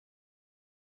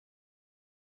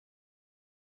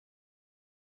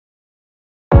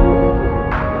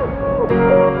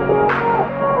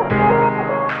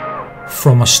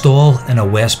From a stall in a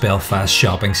West Belfast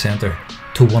shopping centre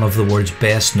to one of the world's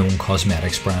best known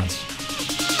cosmetics brands.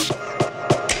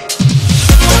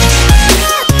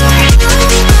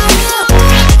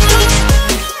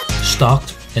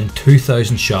 Stocked in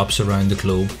 2,000 shops around the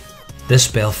globe,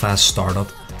 this Belfast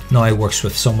startup now works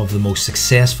with some of the most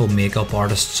successful makeup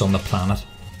artists on the planet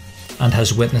and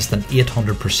has witnessed an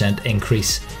 800%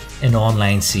 increase in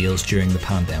online sales during the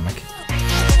pandemic.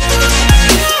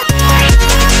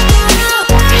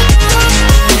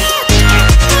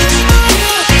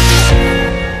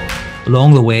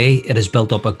 Along the way, it has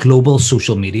built up a global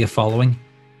social media following,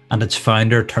 and its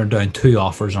founder turned down 2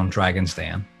 offers on Dragon's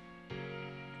Den.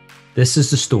 This is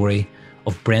the story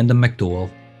of Brendan McDowell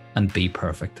and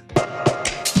Bperfect.